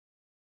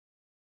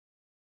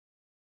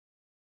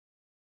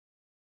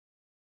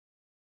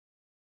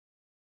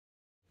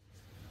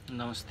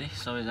नमस्ते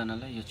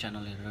सबैजनालाई यो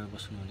च्यानल हेरेर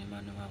बस्नुहुने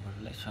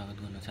महानुभावहरूलाई स्वागत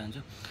गर्न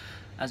चाहन्छु।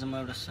 आज म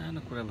एउटा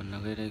सानो कुरा भन्न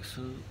गइरहेको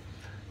छु।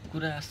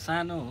 कुरा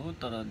सानो हो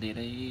तर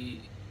धेरै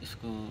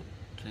यसको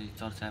चाहिँ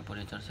चर्चा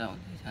परिचर्चा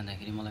हुँदै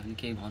जाँदाखेरि मलाई पनि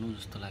केही भनौँ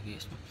जस्तो लाग्यो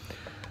यसमा।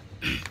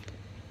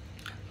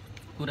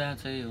 कुरा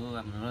चाहिँ हो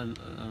हाम्रो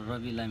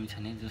रवि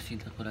लामिछाने, जो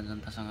सिधा कुरा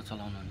जनतासँग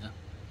चलाउनुहुन्छ।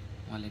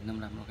 उहाँले एकदम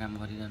राम्रो काम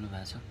गरिरहनु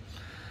भएको छ।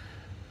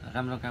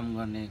 राम्रो काम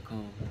गर्नेको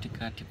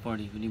टिक्का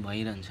टिप्पणी पनि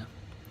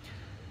भइरहन्छ।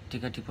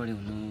 टिका टिप्पणी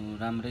हुनु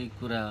राम्रै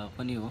कुरा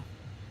पनि हो,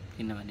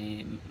 किनभने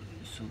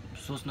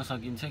सोच्न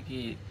सकिन्छ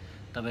कि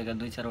तपाईका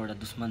 2-4 वटा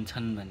दुश्मन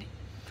छन् भने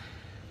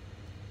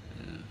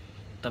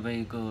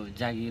तपाईको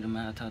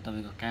जागिरमा अथवा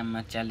तपाईको काममा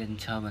च्यालेन्ज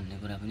छ भन्ने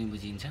कुरा पनि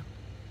बुझिन्छ।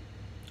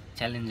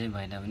 च्यालेन्जै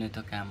भएन भने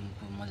त्यो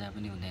कामको मजा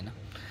पनि हुँदैन।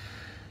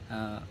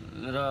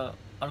 र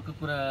अर्को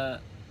कुरा,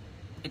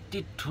 यति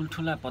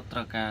ठुल्ठुला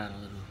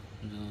पत्रकारहरू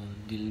जो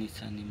दिल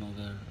निशानी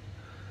मगर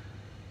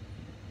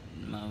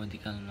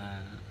माओवादीकालमा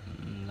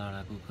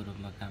लडाकुको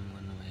रूपमा काम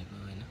गर्नुभएको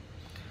होइन,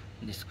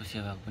 देशको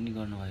सेवा पनि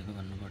गर्नुभएको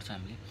भन्नुपर्छ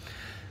हामीले।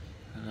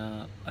 र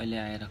अहिले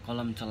आएर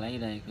कलम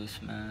चलाइरहेको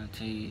यसमा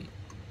चाहिँ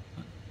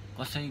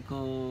कसैको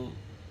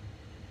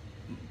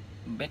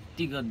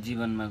व्यक्तिगत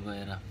जीवनमा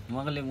गएर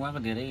उहाँको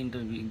धेरै एक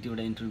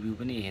दुईवटा इन्टरभ्यू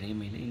पनि हेरेँ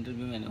मैले।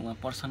 इन्टरभ्यूमा उहाँ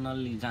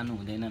पर्सनल्ली जानु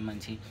हुँदैन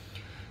मान्छे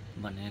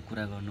भन्ने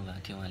कुरा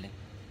गर्नुभएको थियो उहाँले।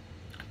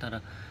 तर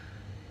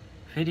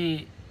फेरि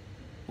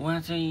उहाँ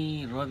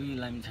चाहिँ रवि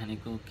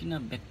लामिछानेको किन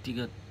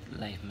व्यक्तिगत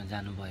लाइफमा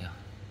जानुभयो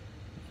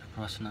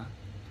प्रश्न।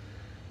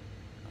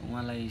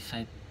 उहाँलाई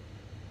सायद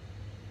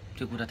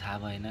त्यो कुरा थाहा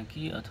भएन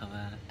कि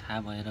अथवा थाहा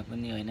भएर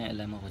पनि होइन,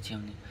 यसलाई म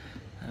होच्याउने।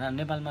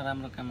 नेपालमा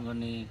राम्रो काम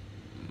गर्ने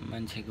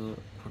मान्छेको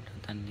खुट्टा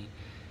तान्ने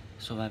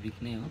स्वाभाविक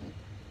नै हो,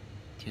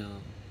 त्यो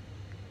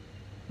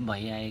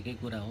भइआएकै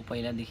कुरा हो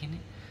पहिलादेखि नै।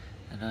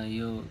 र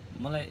यो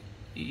मलाई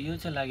यो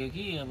चाहिँ लाग्यो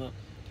कि अब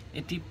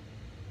यति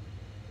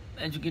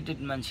एजुकेटेड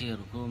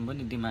मान्छेहरूको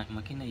पनि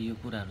दिमागमा किन यो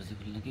कुराहरू चाहिँ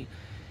खुल्न कि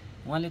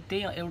उहाँले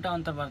त्यही एउटा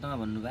अन्तर्वार्तामा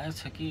भन्नुभएको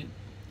छ कि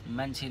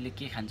मान्छेले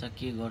के खान्छ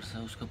के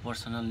गर्छ उसको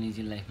पर्सनल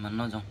निजी लाइफमा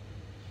नजाउँ।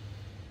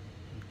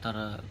 तर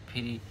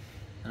फेरि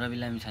रवि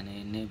लामिछाने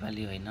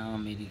नेपाली होइन,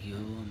 अमेरिकी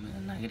हो,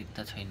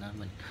 नागरिकता छैन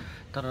भने।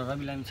 तर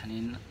रवि लामिछाने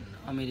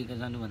अमेरिका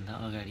जानुभन्दा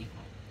अगाडि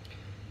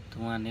त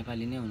उहाँ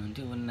नेपाली नै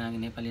हुनुहुन्थ्यो।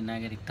 नेपाली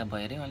नागरिकता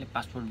भएरै उहाँले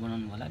पासपोर्ट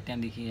बनाउनु होला,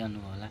 त्यहाँदेखि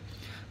जानुभयो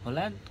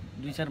होला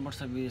 2-4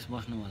 वर्ष विदेश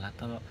बस्नु होला।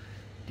 तर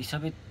ती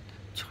सबै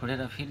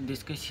छोडेर फेरि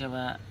देशकै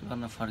सेवा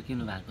गर्न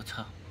फर्किनु भएको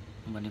छ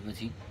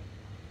भनेपछि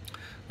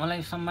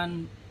मलाई सम्मान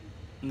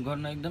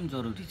गर्न एकदम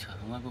जरुरी छ।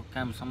 उहाँको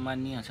काम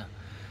सम्मानीय छ।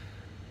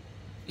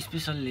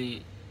 स्पेसल्ली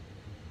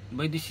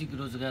वैदेशिक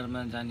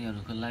रोजगारमा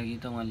जानेहरूको लागि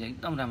त उहाँले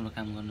एकदम राम्रो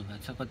काम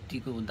गर्नुभएको छ।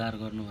 कतिको उद्धार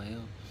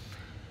गर्नुभयो।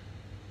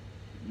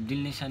 दिल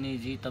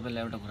निशानीजी,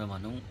 तपाईँलाई एउटा कुरा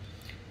भनौँ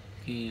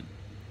कि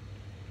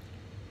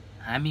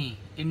हामी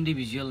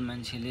इन्डिभिजुअल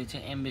मान्छेले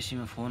चाहिँ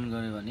एम्बेसीमा फोन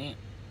गर्यो भने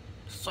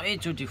 100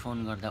 चोटि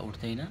फोन गर्दा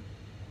उठ्दैन।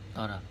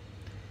 तर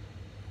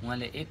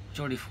उहाँले 1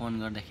 चोटि फोन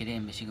गर्दाखेरि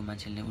एम्बेसीको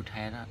मान्छेले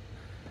उठाएर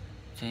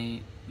चाहिँ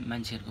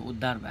मान्छेहरूको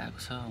उद्धार भएको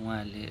छ।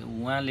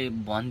 उहाँले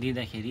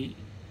भनिदिँदाखेरि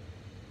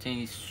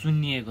चाहिँ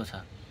सुनिएको छ।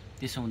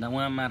 त्यसो हुँदा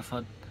उहाँ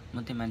मार्फत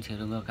मात्रै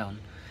मान्छेहरू गएका हुन्।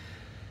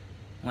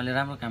 उहाँले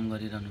राम्रो काम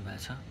गरिरहनु भएको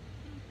छ।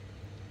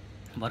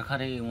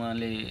 भर्खरै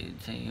उहाँले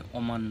चाहिँ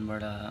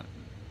ओमनबाट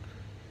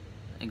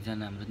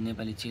एकजना हाम्रो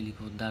नेपाली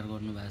चेलीको उद्धार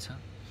गर्नुभएको छ।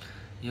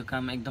 यो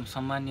काम एकदम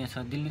सम्मानीय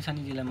छ। दिल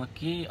निशानीजीलाई म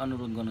के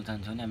अनुरोध गर्न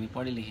चाहन्छु भने हामी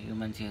पढे लेखेको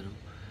मान्छेहरू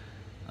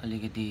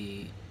अलिकति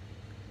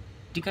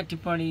टिका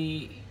टिप्पणी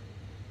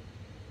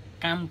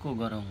कामको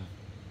गरौँ,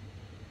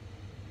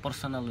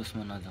 पर्सनल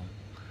उसमा नजाउँ।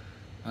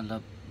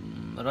 मतलब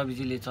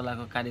रविजीले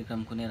चलाएको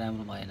कार्यक्रम कुनै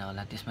राम्रो भएन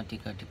होला, त्यसमा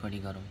टिका टिप्पणी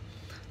गरौँ।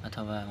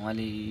 अथवा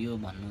उहाँले यो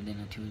भन्नु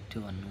हुँदैन थियो, त्यो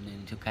भन्नु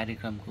हुँदैन थियो,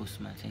 कार्यक्रमको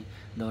उसमा चाहिँ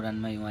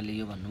दौरानमा उहाँले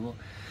यो भन्नुभयो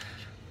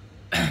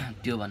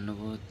त्यो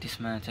भन्नुभयो,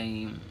 त्यसमा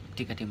चाहिँ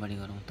टिका टिप्पणी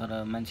गरौँ।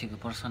 तर मान्छेको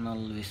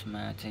पर्सनल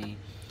उयसमा चाहिँ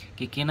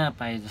के न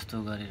पाए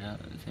जस्तो गरेर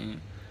चाहिँ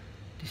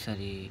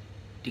त्यसरी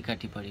टिका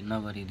टिप्पणी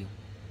नगरिदिउँ।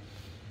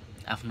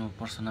 आफ्नो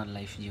पर्सनल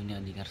लाइफ जिउने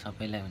अधिकार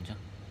सबैलाई हुन्छ।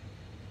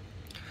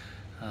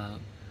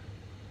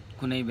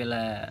 कुनै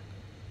बेला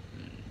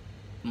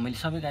मैले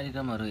सबै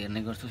कार्यक्रमहरू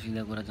हेर्ने गर्छु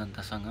सिधा कुरा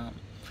जनतासँग।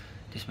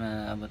 त्यसमा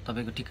अब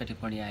तपाईँको टिका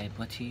टिप्पणी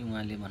आएपछि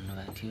उहाँले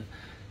भन्नुभएको थियो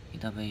कि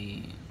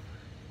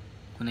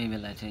तपाईँ कुनै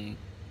बेला चाहिँ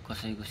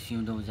कसैको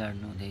सिउँदो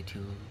उजाड्नु हुँदै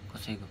थियो,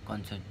 कसैको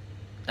कन्सर्ट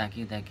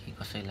ताकी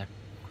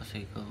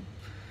कसैको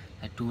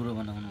टुरो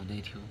बनाउनु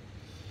हुँदै थियो।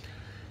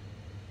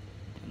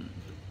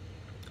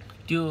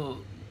 त्यो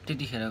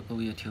त्यतिखेरको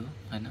उयो थियो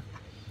होइन।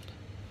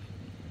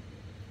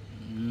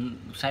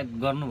 सायद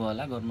गर्नुभयो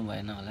होला, गर्नु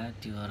भएन होला,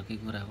 त्यो अर्कै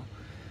कुरा हो।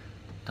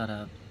 तर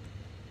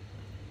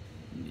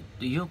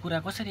यो कुरा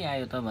कसरी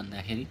आयो त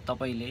भन्दाखेरि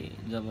तपाईँले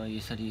जब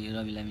यसरी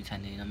रवि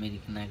लामिछाने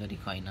अमेरिकी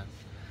नागरिक होइन,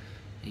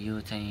 यो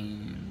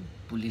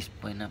चाहिँ पुलिस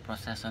होइन,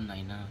 प्रशासन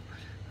होइन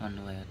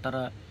भन्नुभयो। तर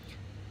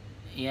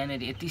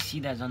यहाँनिर यति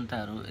सिधा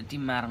जनताहरू यति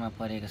मारमा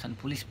परेका छन्,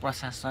 पुलिस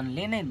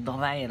प्रशासनले नै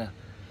दबाएर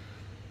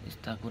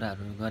यस्ता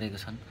कुराहरू गरेका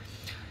छन्।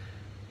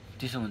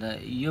 त्यसो हुँदा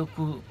यो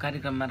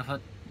कार्यक्रम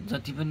मार्फत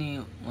जति पनि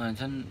उहाँ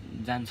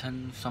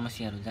जान्छन्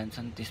समस्याहरू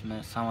जान्छन्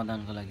त्यसमा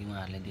समाधानको लागि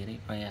उहाँहरूले धेरै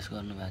प्रयास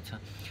गर्नुभएको छ।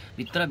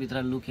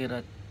 भित्रभित्र लुकेर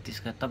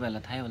त्यसका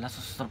तपाईँहरूलाई थाहै होला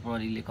सशस्त्र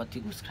प्रहरीले कति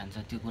घुस खान्छ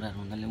त्यो कुराहरू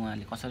हुनाले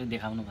उहाँले कसरी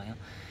देखाउनु भयो।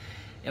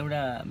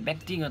 एउटा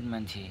व्यक्तिगत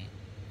मान्छे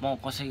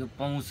कसैको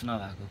पहुँच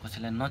नभएको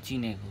कसैलाई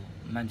नचिनेको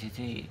मान्छे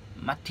चाहिँ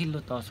माथिल्लो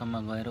तहसम्म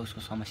गएर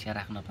उसको समस्या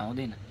राख्न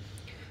पाउँदैन।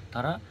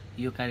 तर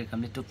यो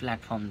कार्यक्रमले त्यो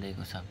प्लेटफर्म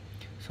दिएको छ।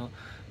 सो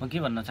म के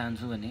भन्न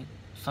चाहन्छु भने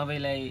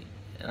सबैलाई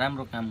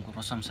राम्रो कामको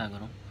प्रशंसा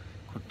गरौँ,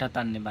 खुट्टा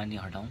तान्ने बानी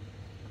हटाउँ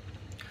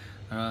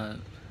र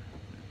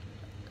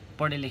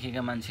पढे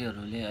लेखेका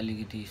मान्छेहरूले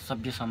अलिकति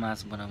सभ्य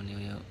समाज बनाउने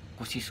यो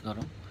कोसिस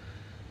गरौँ।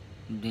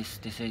 देश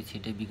त्यसै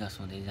छिटै विकास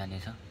हुँदै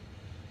जानेछ।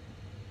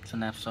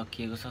 चुनाव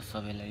सकिएको छ,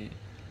 सबैलाई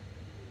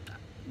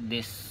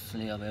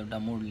देशले अब एउटा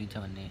मोड लिन्छ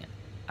भन्ने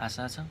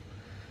आशा छ।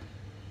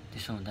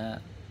 त्यसो हुँदा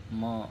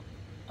म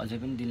अझै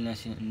पनि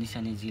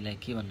निशानीजीलाई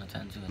के भन्न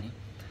चाहन्छु भने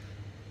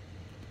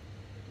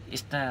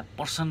यस्ता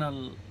पर्सनल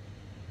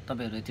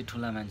तपाईँहरू यति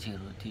ठुला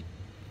मान्छेहरू यति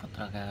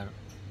पत्रकार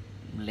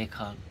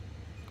लेखक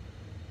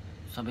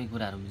सबै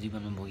कुराहरू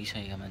जीवनमा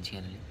भोगिसकेका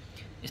मान्छेहरूले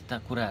यस्ता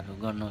कुराहरू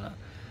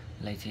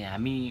गर्नलाई चाहिँ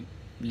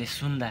हामीले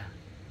सुन्दा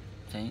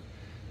चाहिँ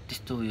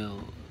त्यस्तो यो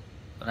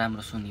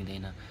राम्रो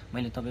सुनिँदैन।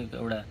 मैले तपाईँको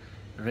एउटा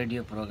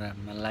रेडियो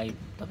प्रोग्राममा लाइभ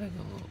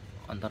तपाईँको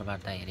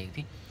अन्तर्वार्ता हेरेको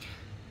थिएँ।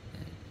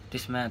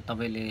 त्यसमा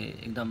तपाईँले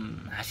एकदम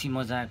हाँसी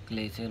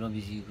मजाकले चाहिँ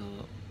रविजीको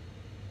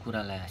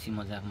कुरालाई हाँसी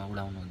मजाकमा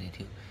उडाउनु हुँदै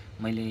थियो।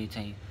 मैले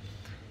चाहिँ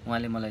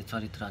उहाँले मलाई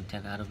चरित्र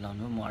हत्याको आरोप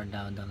लाउनु, म अड्डा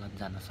अदालत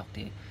जान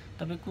सक्थेँ।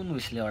 तपाईँ कुन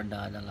उयसले अड्डा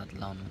अदालत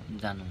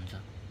जानुहुन्छ?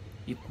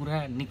 यो कुरा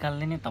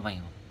निकाल्ने नै तपाईँ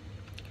हो।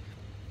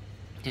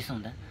 त्यसो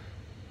हुँदा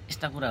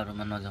यस्ता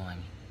कुराहरूमा नजाउँ,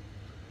 हामी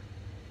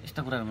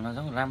यस्ता कुराहरूमा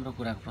नजाउँ, राम्रो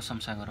कुराको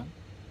प्रशंसा गरौँ,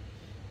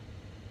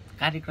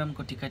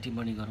 कार्यक्रमको टिका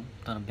टिप्पणी गरौँ,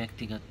 तर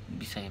व्यक्तिगत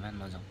विषयमा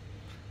नजाउँ।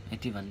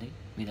 यति भन्दै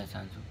बिदा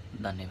चाहन्छु।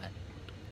 धन्यवाद।